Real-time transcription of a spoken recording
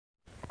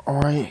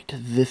Alright,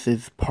 this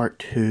is part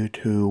 2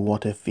 to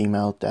What If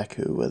Female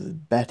Deku was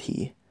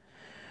Betty.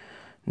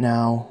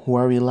 Now,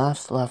 where we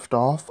last left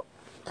off,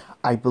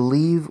 I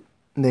believe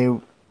they...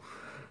 hold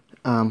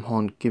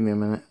on, give me a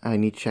minute, I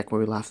need to check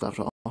where we last left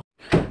off.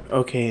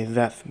 Okay,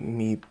 that's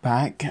me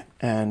back,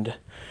 and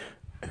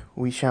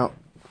we shall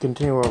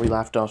continue where we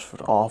left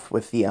off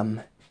with the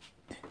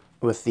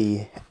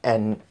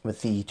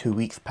 2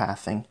 weeks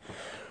passing.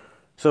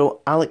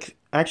 So,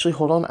 actually,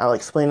 hold on, I'll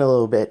explain a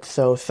little bit.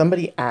 So,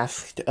 somebody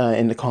asked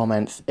in the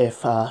comments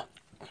if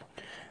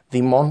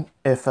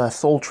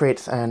soul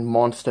traits and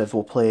monsters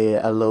will play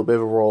a little bit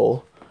of a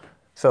role.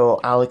 So,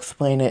 I'll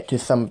explain it to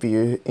some of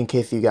you in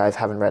case you guys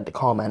haven't read the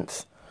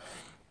comments.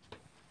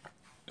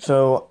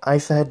 So, I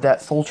said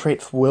that soul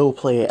traits will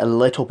play a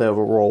little bit of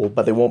a role,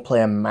 but they won't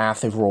play a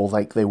massive role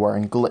like they were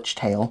in Glitch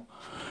Tale.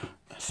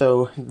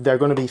 So, they're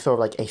going to be sort of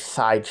like a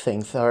side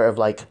thing, sort of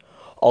like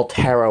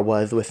Altera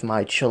was with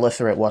my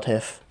Cheliceraate What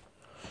If.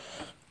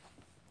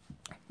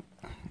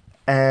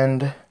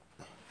 And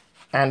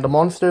the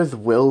monsters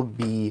will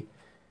be,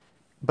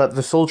 but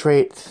the soul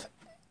traits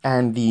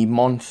and the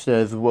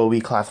monsters will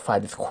be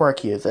classified as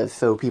quirk users.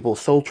 So people's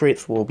soul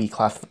traits will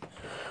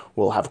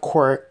have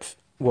quirks,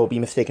 will be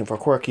mistaken for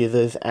quirk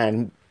users,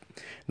 and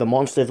the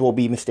monsters will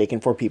be mistaken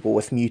for people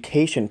with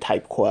mutation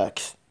type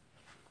quirks.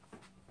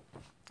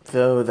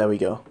 So there we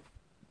go.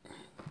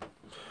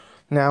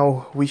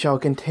 Now we shall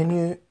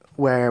continue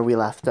where we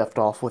left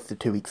off with the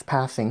 2 weeks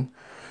passing,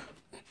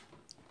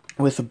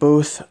 with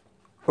both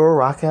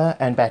Uraraka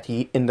and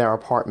Betty in their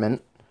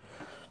apartment,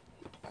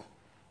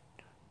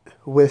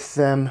 with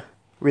them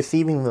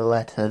receiving the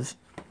letters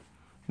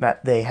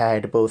that they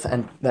had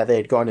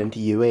gone into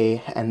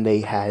UA, and they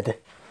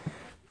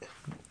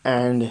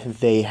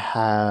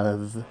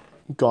have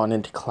gone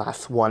into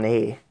Class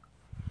 1A,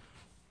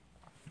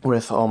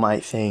 with All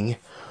Might saying,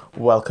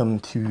 "Welcome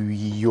to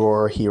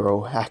your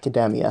hero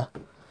academia."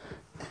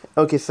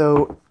 Okay,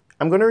 so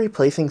I'm going to be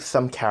replacing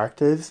some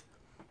characters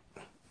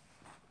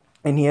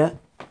in here,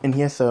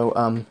 so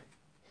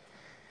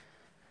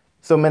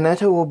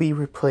Mineta will be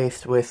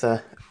replaced with,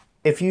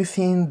 if you've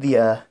seen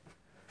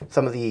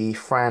some of the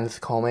Franz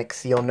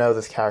comics, you'll know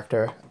this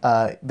character.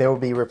 They will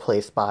be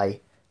replaced by,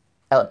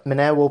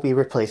 Mineta will be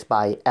replaced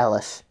by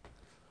Ellis.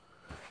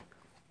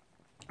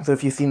 So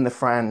if you've seen the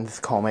Franz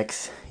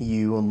comics,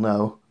 you will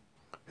know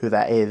who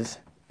that is.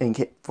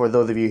 For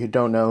those of you who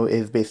don't know,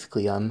 is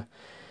basically,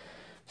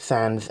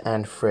 Sans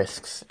and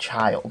Frisk's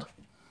child.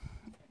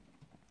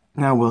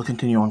 Now we'll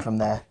continue on from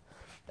there.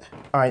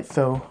 Alright,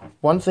 so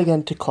once they get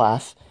into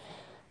class,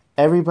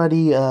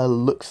 everybody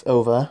looks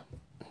over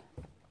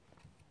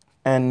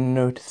and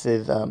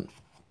notices,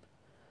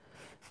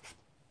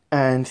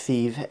 and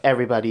sees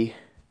everybody,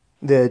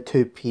 the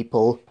 2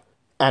 people,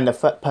 and the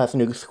person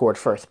who scored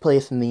first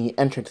place in the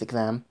entrance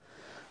exam.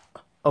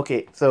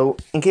 Okay, so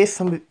in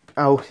case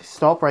I'll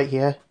stop right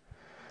here.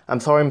 I'm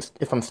sorry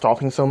if I'm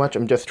stopping so much.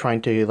 I'm just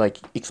trying to,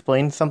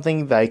 explain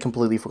something that I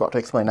completely forgot to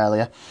explain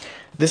earlier.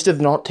 This does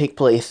not take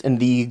place in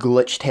the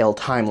Glitch Tale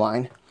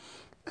timeline.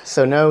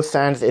 So no,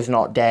 Sans is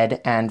not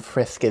dead, and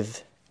Frisk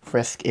is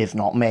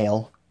not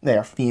male. They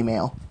are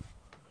female.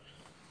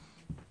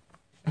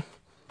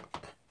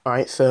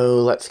 Alright, so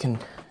let's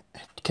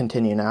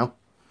continue now.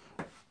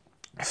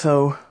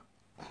 So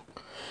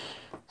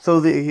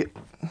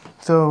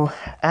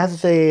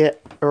as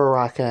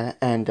Uraraka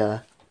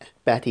and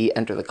Betty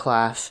enter the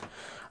class,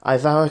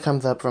 Aizawa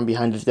comes up from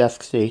behind his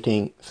desk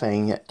saying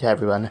to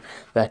everyone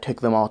that it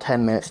took them all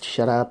 10 minutes to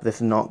shut up. This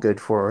is not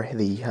good for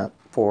the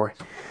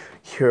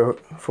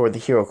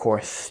Hero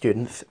Course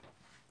students.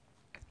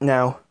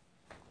 Now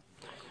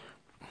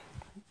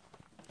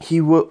he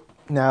will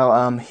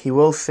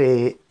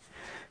say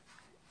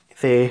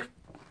put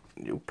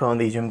on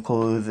the gym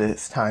clothes.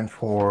 It's time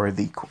for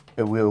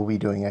we'll be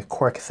doing a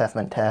quirk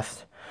assessment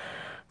test,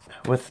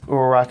 with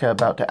Uraraka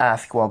about to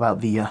ask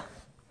about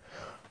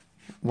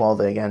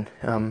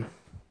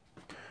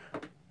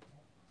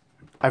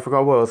I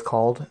forgot what it was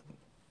called.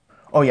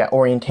 Oh yeah,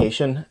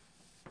 orientation.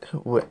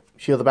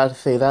 She was about to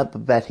say that,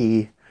 but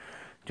Betty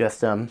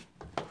just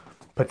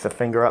puts a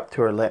finger up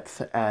to her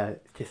lips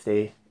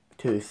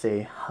to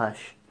say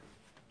hush.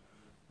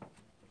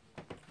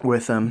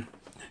 With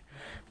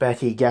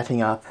Betty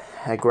getting up,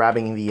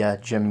 grabbing the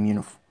gym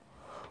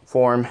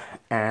uniform,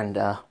 and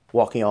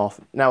walking off.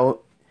 Now,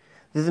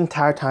 this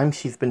entire time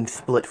she's been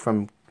split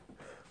from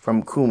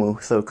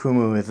Kumu, so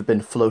Kumu has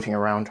been floating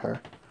around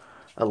her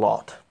a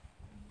lot.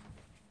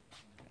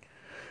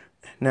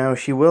 Now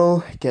she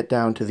will get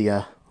down to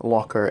the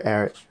locker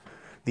area,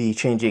 the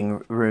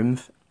changing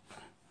rooms,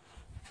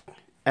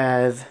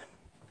 as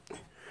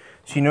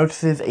she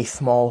notices a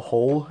small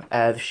hole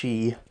as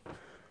she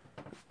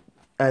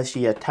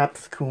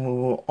taps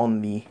Kumu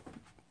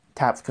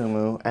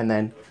and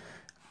then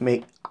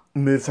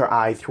moves her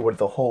eyes toward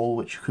the hole,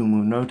 which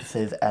Kumu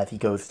notices as he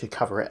goes to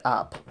cover it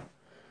up.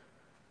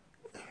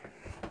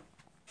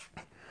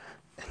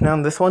 Now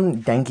in this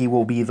one, Denki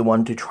will be the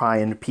one to try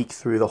and peek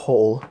through the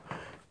hole,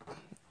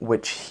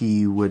 which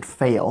he would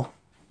fail,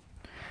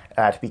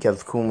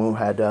 because Kumu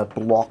had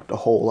blocked the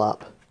hole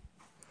up.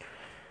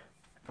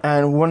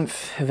 And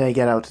once they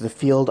get out to the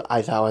field,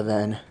 Aizawa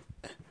then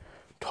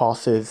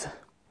tosses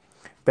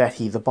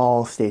Betty the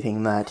ball,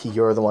 stating that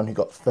you're the one who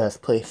got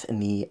first place in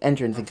the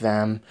entrance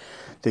exam,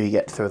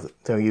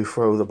 so you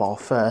throw the ball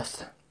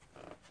first.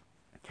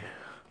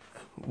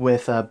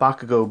 With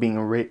Bakugo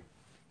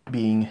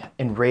being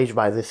enraged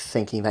by this,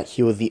 thinking that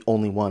he was the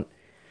only one,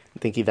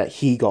 thinking that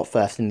he got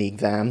first in the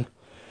exam,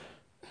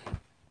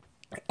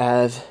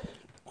 as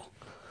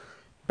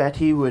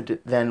Betty would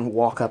then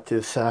walk up to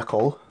the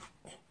circle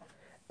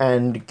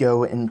and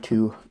go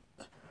into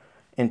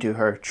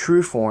her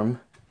true form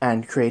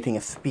and creating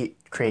a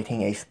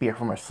spear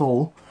from her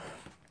soul,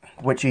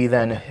 which he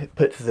then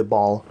puts the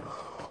ball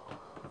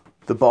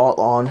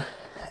on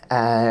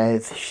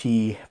as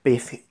she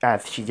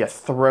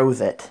just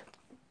throws it,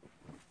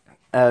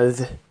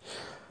 as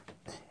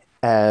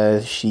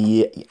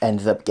she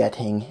ends up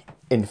getting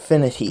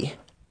infinity,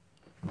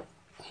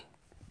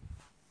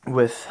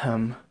 with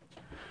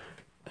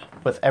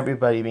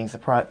everybody being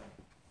surprised.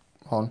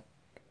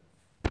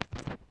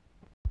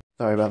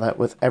 Sorry about that.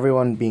 With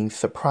everyone being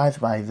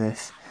surprised by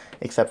this,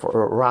 except for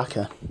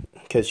Uraraka,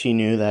 because she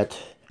knew that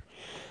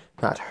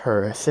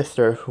her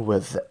sister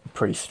was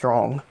pretty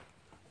strong.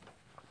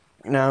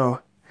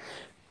 Now,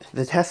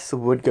 the tests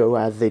would go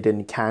as they did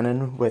in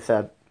canon, with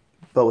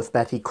both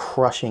Betty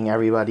crushing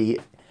everybody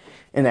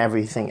and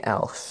everything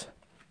else.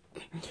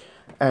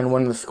 And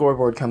when the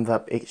scoreboard comes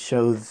up, it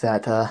shows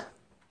that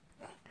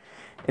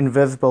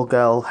Invisible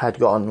Girl had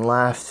gotten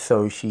last,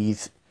 so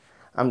she's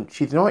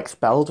not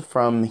expelled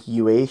from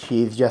UA,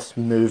 she's just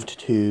moved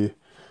to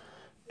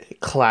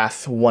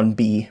Class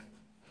 1B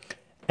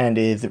and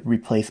is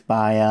replaced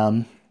by,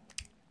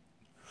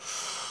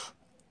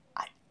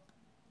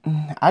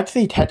 I'd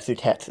say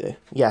Tetsu.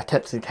 Yeah,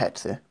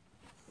 Tetsu.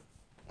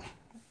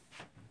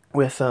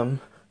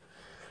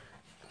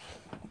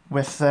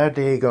 With their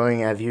day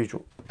going as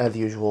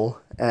usual,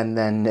 and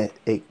then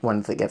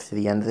once it gets to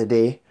the end of the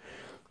day,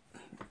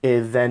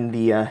 is then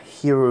the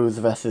heroes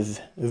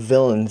versus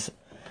villains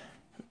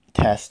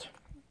test,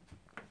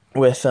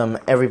 with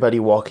everybody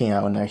walking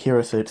out in their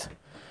hero suits,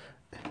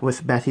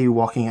 with Betty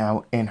walking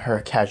out in her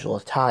casual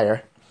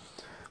attire,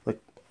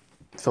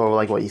 sort of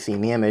like what you see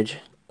in the image,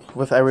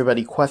 with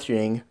everybody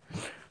questioning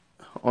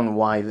on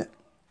why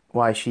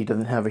she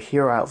doesn't have a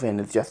hero outfit and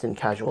is just in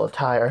casual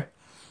attire.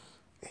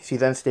 She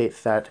then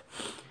states that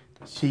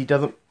she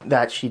doesn't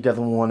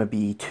want to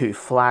be too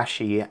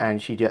flashy,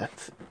 and she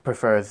just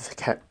prefers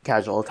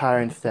casual attire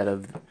instead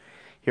of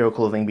hero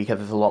clothing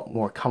because it's a lot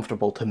more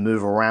comfortable to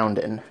move around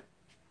in.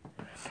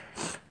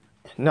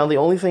 Now, the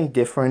only thing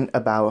different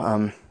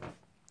about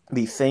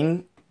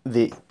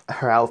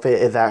her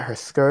outfit is that her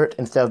skirt,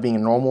 instead of being a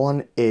normal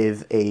one,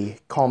 is a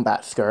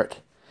combat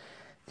skirt.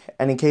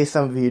 And in case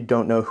some of you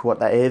don't know what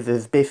that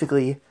is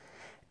basically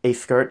a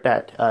skirt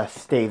that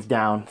stays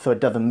down, so it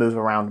doesn't move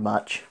around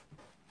much,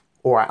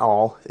 or at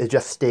all. It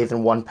just stays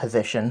in one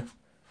position.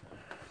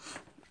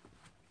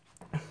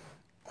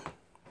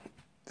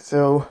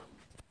 So,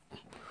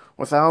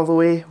 with that out of the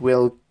way,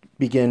 we'll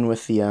begin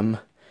with the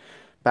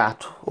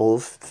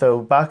battles.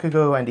 So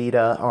Bakugo and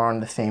Ida are on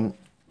the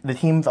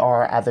teams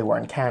are as they were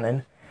in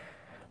canon.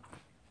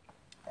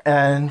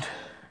 And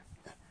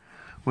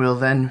we'll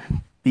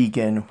then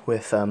begin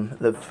with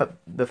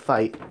the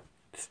fight.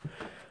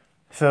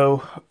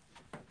 So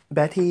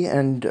Betty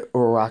and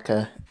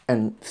Uraraka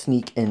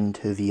sneak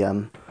into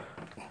the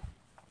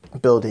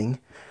building,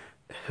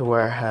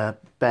 where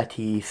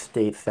Betty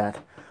states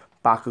that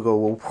Bakugo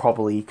will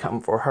probably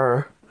come for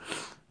her.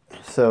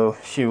 So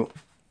you'll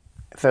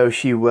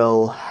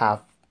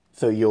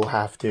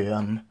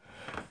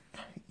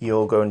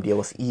go and deal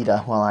with Ida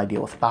while I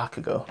deal with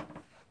Bakugo.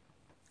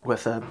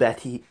 With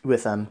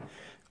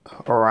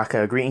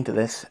Uraraka agreeing to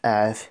this,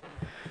 as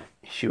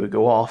she would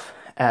go off,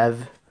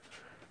 as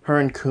her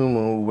and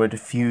Kumu would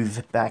fuse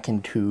back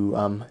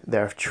into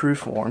their true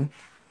form,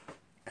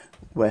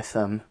 with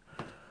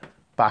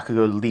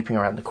Bakugo leaping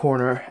around the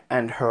corner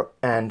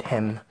and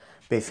him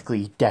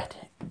basically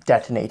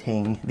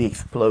detonating the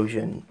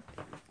explosion.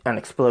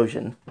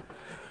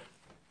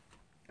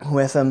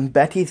 With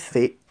Betty's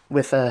face,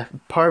 with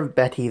part of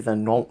Betty's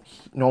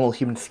normal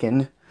human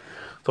skin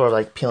sort of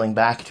like peeling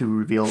back to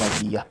reveal like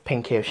the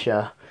pinkish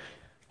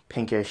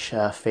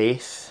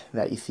face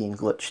that you see in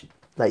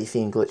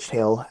Glitch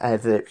Tale,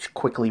 as it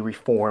quickly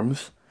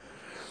reforms,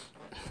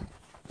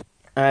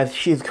 as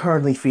she is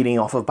currently feeding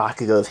off of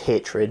Bakugo's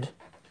hatred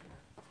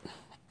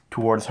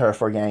towards her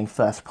for getting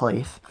first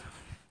place,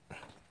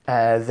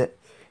 as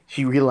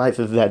she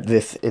realizes that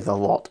this is a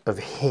lot of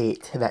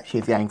hate that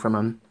she's getting from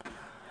him,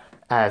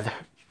 as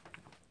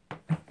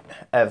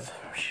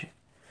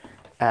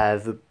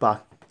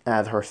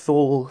her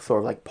soul sort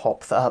of like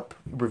pops up,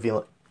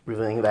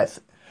 revealing that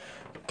it's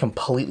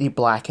completely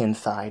black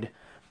inside,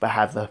 but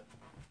has a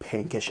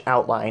pinkish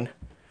outline,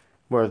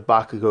 whereas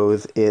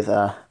Bakugo's is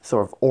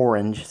sort of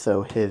orange,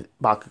 so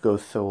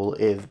Bakugo's soul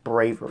is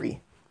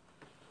bravery.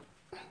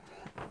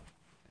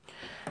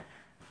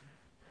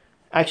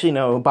 Actually,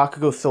 no,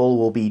 Bakugo's soul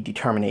will be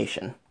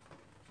determination.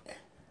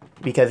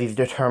 Because he's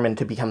determined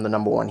to become the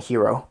 #1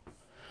 hero.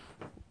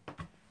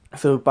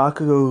 So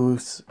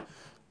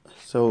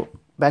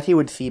Betty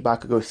would see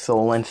Bakugo's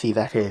soul and see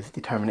that his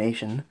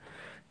determination,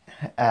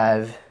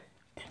 as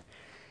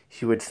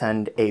she would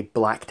send a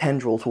black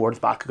tendril towards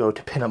Bakugo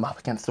to pin him up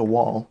against the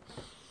wall.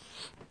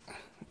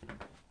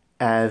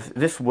 As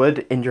this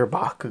would injure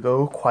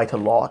Bakugo quite a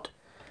lot,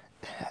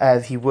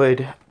 as he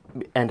would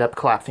end up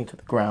collapsing to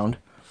the ground,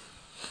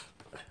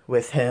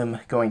 with him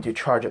going to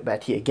charge at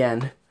Betty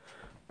again,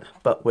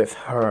 but with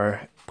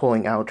her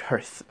pulling out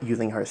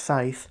using her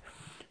scythe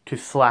to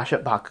slash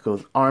at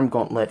Bakugo's arm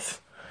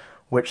gauntlets,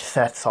 which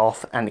sets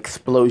off an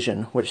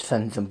explosion which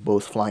sends them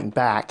both flying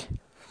back.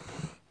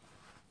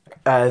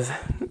 As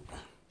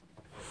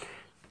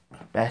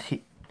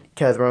Betty,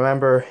 because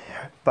remember,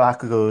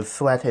 Bakugo's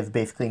sweat is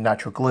basically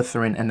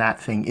nitroglycerin, and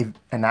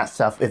that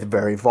stuff is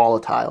very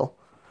volatile.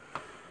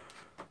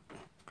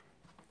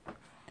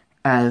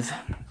 As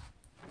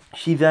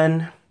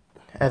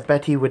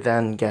Betty would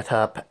then get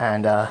up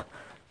and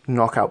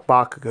knock out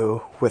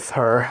Bakugo, with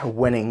her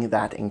winning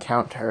that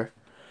encounter.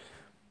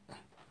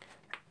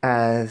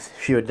 As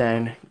she would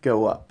then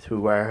go up to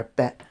where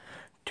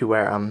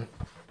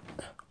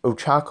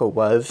Ochako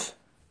was,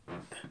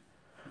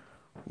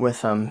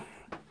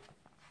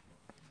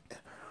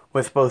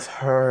 with both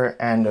her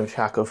and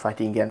Ochako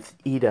fighting against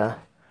Ida,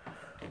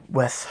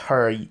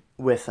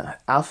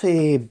 I'll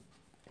say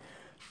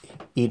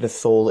Ida's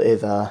soul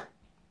is I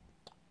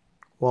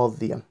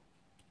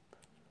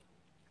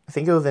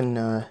think it was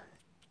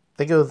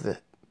the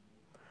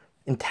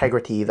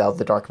integrity that was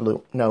the dark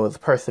blue. No, it was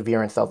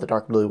perseverance that was the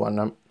dark blue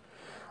one.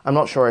 I'm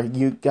not sure.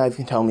 You guys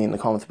can tell me in the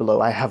comments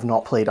below. I have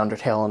not played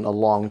Undertale in a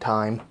long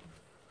time.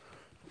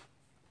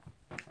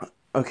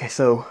 Okay,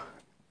 so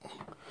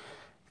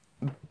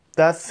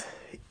that's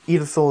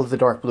Ida's soul is the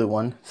dark blue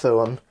one.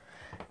 So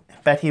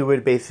Betty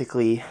would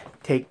basically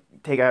take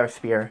out her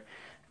spear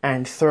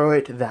and throw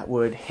it, that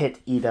would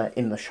hit Ida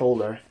in the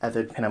shoulder as it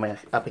would pin him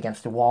up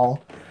against the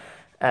wall,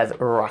 as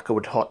Uraraka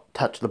would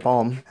touch the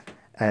bomb,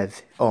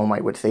 as All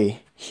Might would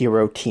say,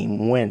 hero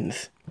team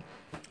wins.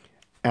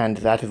 And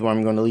that is where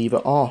I'm going to leave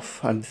it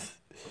off.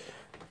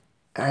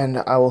 And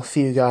I will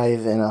see you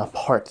guys in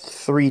part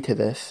 3 to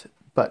this,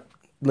 but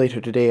later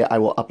today I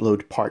will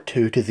upload part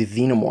 2 to the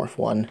Xenomorph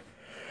one.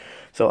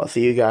 So I'll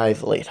see you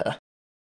guys later.